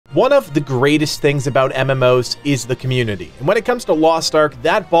One of the greatest things about MMOs is the community, and when it comes to Lost Ark,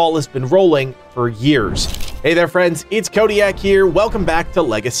 that ball has been rolling for years. Hey there friends, it's Codiak here, welcome back to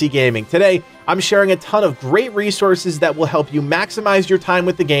Legacy Gaming. Today, I'm sharing a ton of great resources that will help you maximize your time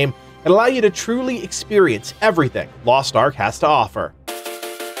with the game and allow you to truly experience everything Lost Ark has to offer.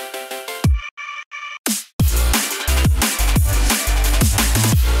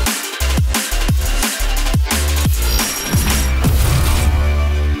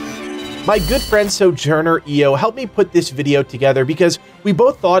 My good friend Sojourner EO helped me put this video together because we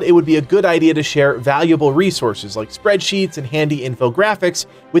both thought it would be a good idea to share valuable resources like spreadsheets and handy infographics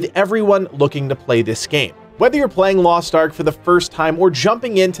with everyone looking to play this game. Whether you're playing Lost Ark for the first time or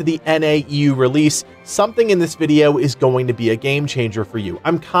jumping into the NA/EU release, something in this video is going to be a game changer for you.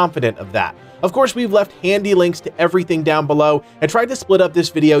 I'm confident of that. Of course, we've left handy links to everything down below and tried to split up this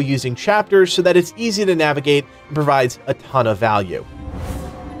video using chapters so that it's easy to navigate and provides a ton of value.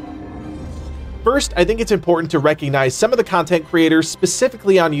 First, I think it's important to recognize some of the content creators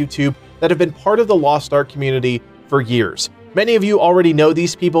specifically on YouTube that have been part of the Lost Ark community for years. Many of you already know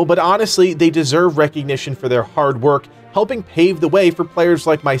these people, but honestly, they deserve recognition for their hard work, helping pave the way for players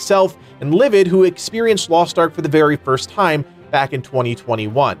like myself and Livid who experienced Lost Ark for the very first time back in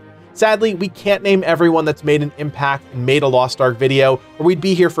 2021. Sadly, we can't name everyone that's made an impact and made a Lost Ark video, or we'd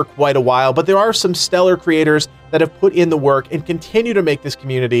be here for quite a while, but there are some stellar creators that have put in the work and continue to make this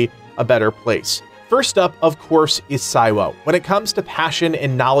community a better place. First up, of course, is Saiwo. When it comes to passion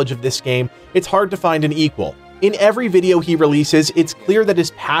and knowledge of this game, it's hard to find an equal. In every video he releases, it's clear that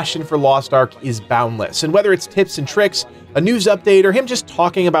his passion for Lost Ark is boundless, and whether it's tips and tricks, a news update, or him just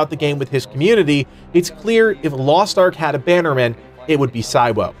talking about the game with his community, it's clear if Lost Ark had a bannerman, it would be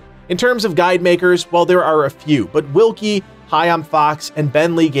Saiwo. In terms of guide makers, well, there are a few, but Wilkie, Hi, I'm Fox, and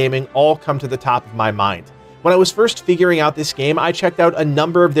Ben Lee Gaming all come to the top of my mind. When I was first figuring out this game, I checked out a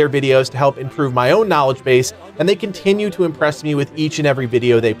number of their videos to help improve my own knowledge base, and they continue to impress me with each and every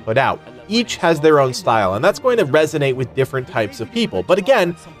video they put out. Each has their own style, and that's going to resonate with different types of people. But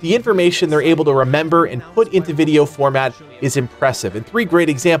again, the information they're able to remember and put into video format is impressive, and three great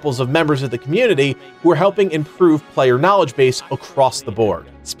examples of members of the community who are helping improve player knowledge base across the board.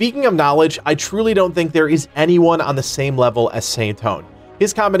 Speaking of knowledge, I truly don't think there is anyone on the same level as Saintone.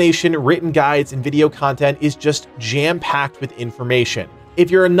 His combination written guides and video content is just jam-packed with information.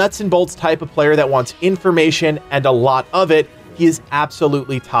 If you're a nuts and bolts type of player that wants information and a lot of it, he is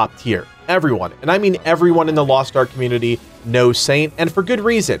absolutely top tier. Everyone, and I mean everyone in the Lost Ark community, knows Saint, and for good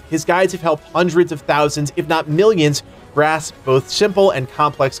reason. His guides have helped hundreds of thousands, if not millions, grasp both simple and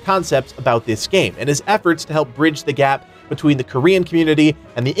complex concepts about this game, and his efforts to help bridge the gap between the Korean community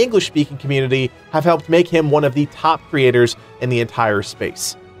and the English-speaking community have helped make him one of the top creators in the entire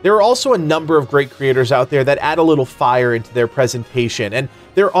space. There are also a number of great creators out there that add a little fire into their presentation, and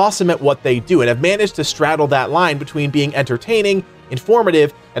they're awesome at what they do and have managed to straddle that line between being entertaining,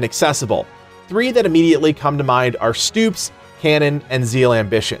 informative, and accessible. Three that immediately come to mind are Stoops, Cannon, and Zeal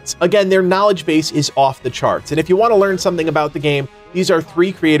Ambitions. Again, their knowledge base is off the charts, and if you want to learn something about the game, these are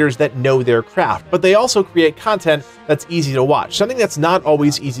three creators that know their craft, but they also create content that's easy to watch, something that's not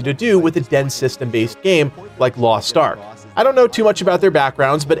always easy to do with a dense system-based game like Lost Ark. I don't know too much about their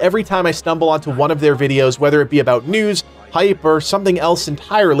backgrounds, but every time I stumble onto one of their videos, whether it be about news, hype, or something else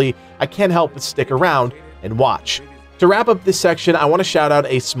entirely, I can't help but stick around and watch. To wrap up this section, I want to shout out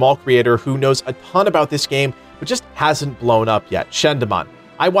a small creator who knows a ton about this game, but just hasn't blown up yet, Shendaman.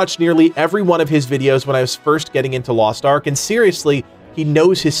 I watched nearly every one of his videos when I was first getting into Lost Ark, and seriously, he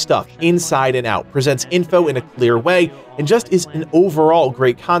knows his stuff inside and out, presents info in a clear way, and just is an overall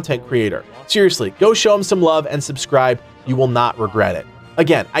great content creator. Seriously, go show him some love and subscribe. You will not regret it.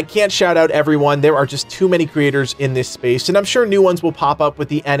 Again, I can't shout out everyone. There are just too many creators in this space, and I'm sure new ones will pop up with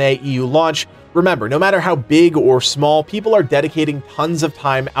the NA/EU launch. Remember, no matter how big or small, people are dedicating tons of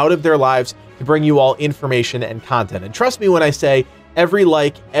time out of their lives to bring you all information and content. And trust me when I say, every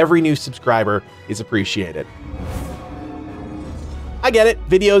like, every new subscriber is appreciated. I get it,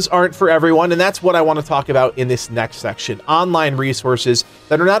 videos aren't for everyone, and that's what I want to talk about in this next section. Online resources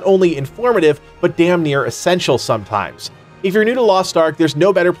that are not only informative, but damn near essential sometimes. If you're new to Lost Ark, there's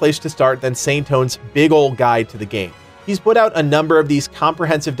no better place to start than Saintone's big ol' guide to the game. He's put out a number of these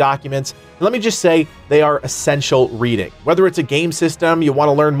comprehensive documents, and let me just say, they are essential reading. Whether it's a game system you want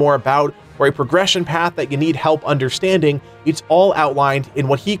to learn more about, or a progression path that you need help understanding, it's all outlined in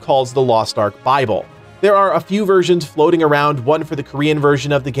what he calls the Lost Ark Bible. There are a few versions floating around, one for the Korean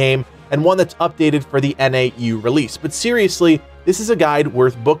version of the game, and one that's updated for the NA/EU release. But seriously, this is a guide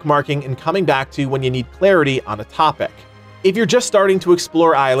worth bookmarking and coming back to when you need clarity on a topic. If you're just starting to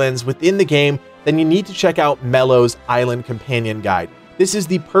explore islands within the game, then you need to check out Mello's Island Companion Guide. This is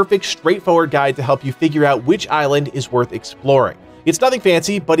the perfect straightforward guide to help you figure out which island is worth exploring. It's nothing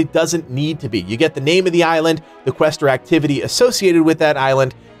fancy, but it doesn't need to be. You get the name of the island, the quest or activity associated with that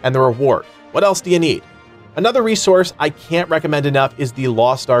island, and the reward. What else do you need? Another resource I can't recommend enough is the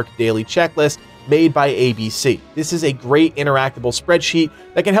Lost Ark Daily Checklist made by ABC. This is a great interactable spreadsheet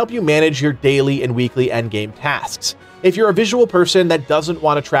that can help you manage your daily and weekly endgame tasks. If you're a visual person that doesn't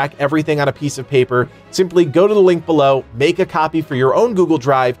want to track everything on a piece of paper, simply go to the link below, make a copy for your own Google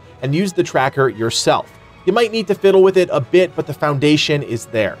Drive, and use the tracker yourself. You might need to fiddle with it a bit, but the foundation is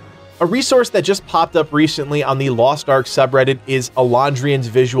there. A resource that just popped up recently on the Lost Ark subreddit is Alondrian's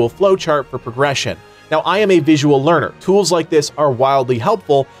visual flowchart for progression. Now, I am a visual learner. Tools like this are wildly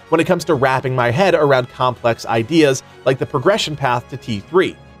helpful when it comes to wrapping my head around complex ideas like the progression path to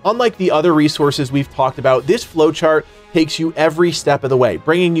T3. Unlike the other resources we've talked about, this flowchart takes you every step of the way,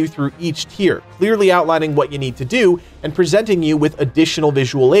 bringing you through each tier, clearly outlining what you need to do, and presenting you with additional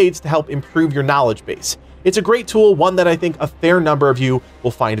visual aids to help improve your knowledge base. It's a great tool, one that I think a fair number of you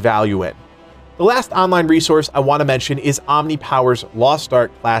will find value in. The last online resource I want to mention is OmniPower's Lost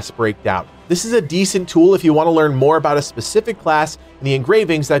Ark Class Breakdown. This is a decent tool if you want to learn more about a specific class and the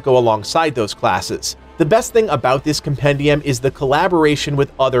engravings that go alongside those classes. The best thing about this compendium is the collaboration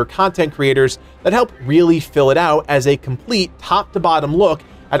with other content creators that help really fill it out as a complete top-to-bottom look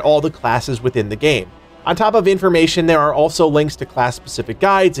at all the classes within the game. On top of information, there are also links to class-specific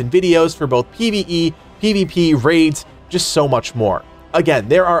guides and videos for both PvE, PvP, raids, just so much more. Again,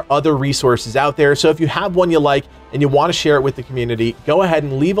 there are other resources out there, so if you have one you like and you want to share it with the community, go ahead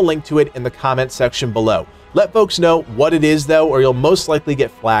and leave a link to it in the comment section below. Let folks know what it is though, or you'll most likely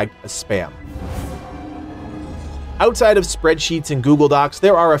get flagged as spam. Outside of spreadsheets and Google Docs,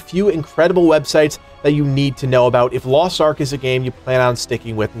 there are a few incredible websites that you need to know about if Lost Ark is a game you plan on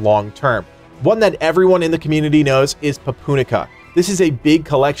sticking with long term. One that everyone in the community knows is Papunica. This is a big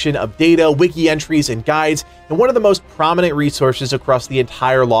collection of data, wiki entries, and guides, and one of the most prominent resources across the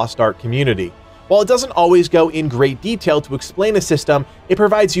entire Lost Ark community. While it doesn't always go in great detail to explain a system, it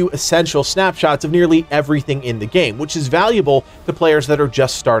provides you essential snapshots of nearly everything in the game, which is valuable to players that are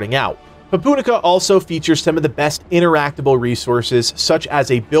just starting out. Papunica also features some of the best interactable resources, such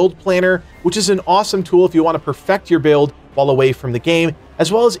as a build planner, which is an awesome tool if you want to perfect your build while away from the game, as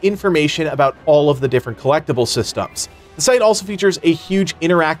well as information about all of the different collectible systems. The site also features a huge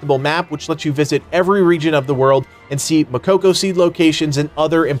interactable map, which lets you visit every region of the world and see Makoko seed locations and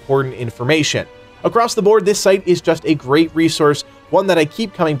other important information. Across the board, this site is just a great resource, one that I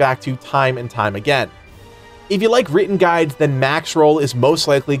keep coming back to time and time again. If you like written guides, then Maxroll is most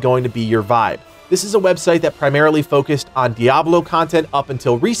likely going to be your vibe. This is a website that primarily focused on Diablo content up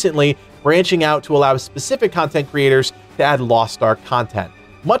until recently, branching out to allow specific content creators to add Lost Ark content.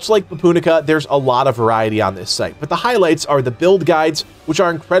 Much like Papunica, there's a lot of variety on this site, but the highlights are the build guides, which are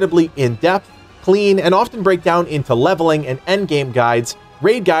incredibly in-depth, clean, and often break down into leveling and endgame guides,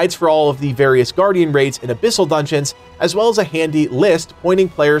 raid guides for all of the various Guardian raids and Abyssal dungeons, as well as a handy list pointing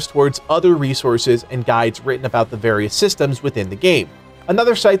players towards other resources and guides written about the various systems within the game.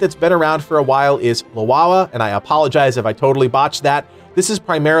 Another site that's been around for a while is Loawa, and I apologize if I totally botched that. This is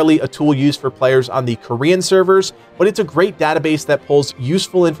primarily a tool used for players on the Korean servers, but it's a great database that pulls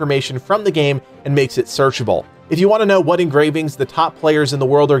useful information from the game and makes it searchable. If you want to know what engravings the top players in the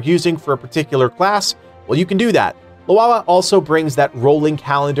world are using for a particular class, well, you can do that. Loawa also brings that rolling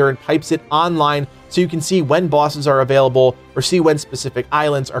calendar and pipes it online so you can see when bosses are available or see when specific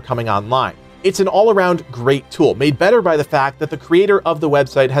islands are coming online. It's an all-around great tool, made better by the fact that the creator of the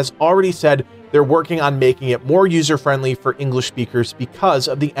website has already said they're working on making it more user-friendly for English speakers because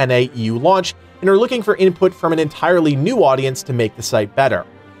of the NA-EU launch and are looking for input from an entirely new audience to make the site better.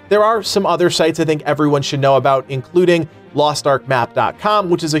 There are some other sites I think everyone should know about, including LostArkMap.com,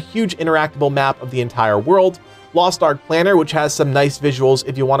 which is a huge interactable map of the entire world, Lost Ark Planner, which has some nice visuals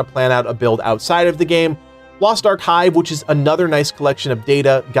if you want to plan out a build outside of the game, Lost Ark Hive, which is another nice collection of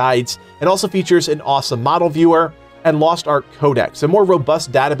data, guides, and also features an awesome model viewer, and Lost Ark Codex, a more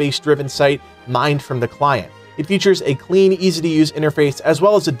robust database-driven site mined from the client. It features a clean, easy-to-use interface as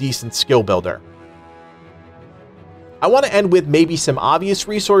well as a decent skill builder. I want to end with maybe some obvious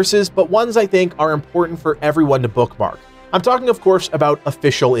resources, but ones I think are important for everyone to bookmark. I'm talking, of course, about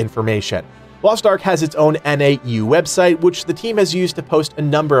official information. Lost Ark has its own NA-EU website, which the team has used to post a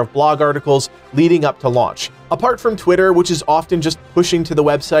number of blog articles leading up to launch. Apart from Twitter, which is often just pushing to the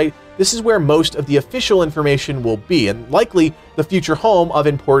website, this is where most of the official information will be, and likely the future home of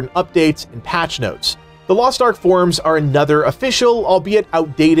important updates and patch notes. The Lost Ark forums are another official, albeit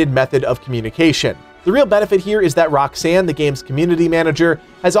outdated method of communication. The real benefit here is that Roxanne, the game's community manager,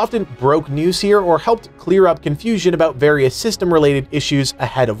 has often broke news here or helped clear up confusion about various system-related issues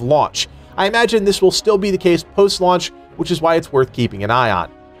ahead of launch. I imagine this will still be the case post-launch, which is why it's worth keeping an eye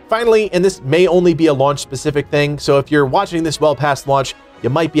on. Finally, and this may only be a launch-specific thing, so if you're watching this well past launch, you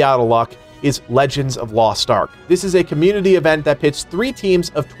might be out of luck, is Legends of Lost Ark. This is a community event that pits 3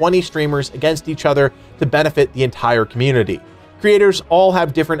 teams of 20 streamers against each other to benefit the entire community. Creators all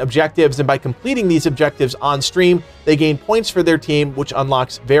have different objectives, and by completing these objectives on stream, they gain points for their team, which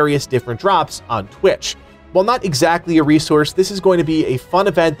unlocks various different drops on Twitch. While not exactly a resource, this is going to be a fun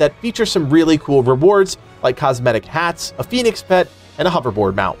event that features some really cool rewards, like cosmetic hats, a phoenix pet, and a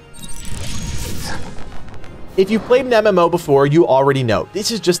hoverboard mount. If you've played an MMO before, you already know this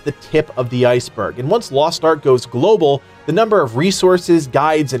is just the tip of the iceberg, and once Lost Ark goes global, the number of resources,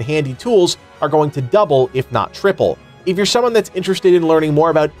 guides, and handy tools are going to double, if not triple. If you're someone that's interested in learning more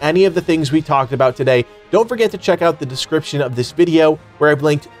about any of the things we talked about today, don't forget to check out the description of this video where I've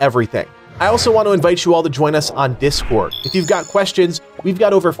linked everything. I also want to invite you all to join us on Discord. If you've got questions, we've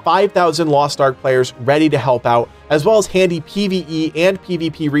got over 5,000 Lost Ark players ready to help out, as well as handy PvE and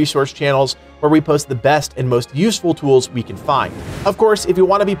PvP resource channels where we post the best and most useful tools we can find. Of course, if you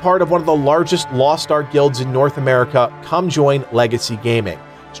want to be part of one of the largest Lost Ark guilds in North America, come join Legacy Gaming.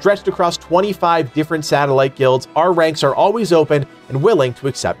 Stretched across 25 different satellite guilds, our ranks are always open and willing to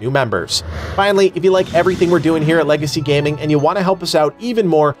accept new members. Finally, if you like everything we're doing here at Legacy Gaming and you want to help us out even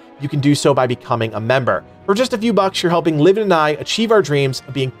more, you can do so by becoming a member. For just a few bucks, you're helping Liv and I achieve our dreams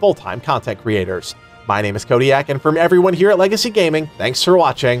of being full-time content creators. My name is Codiak, and from everyone here at Legacy Gaming, thanks for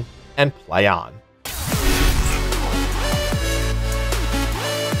watching, and play on.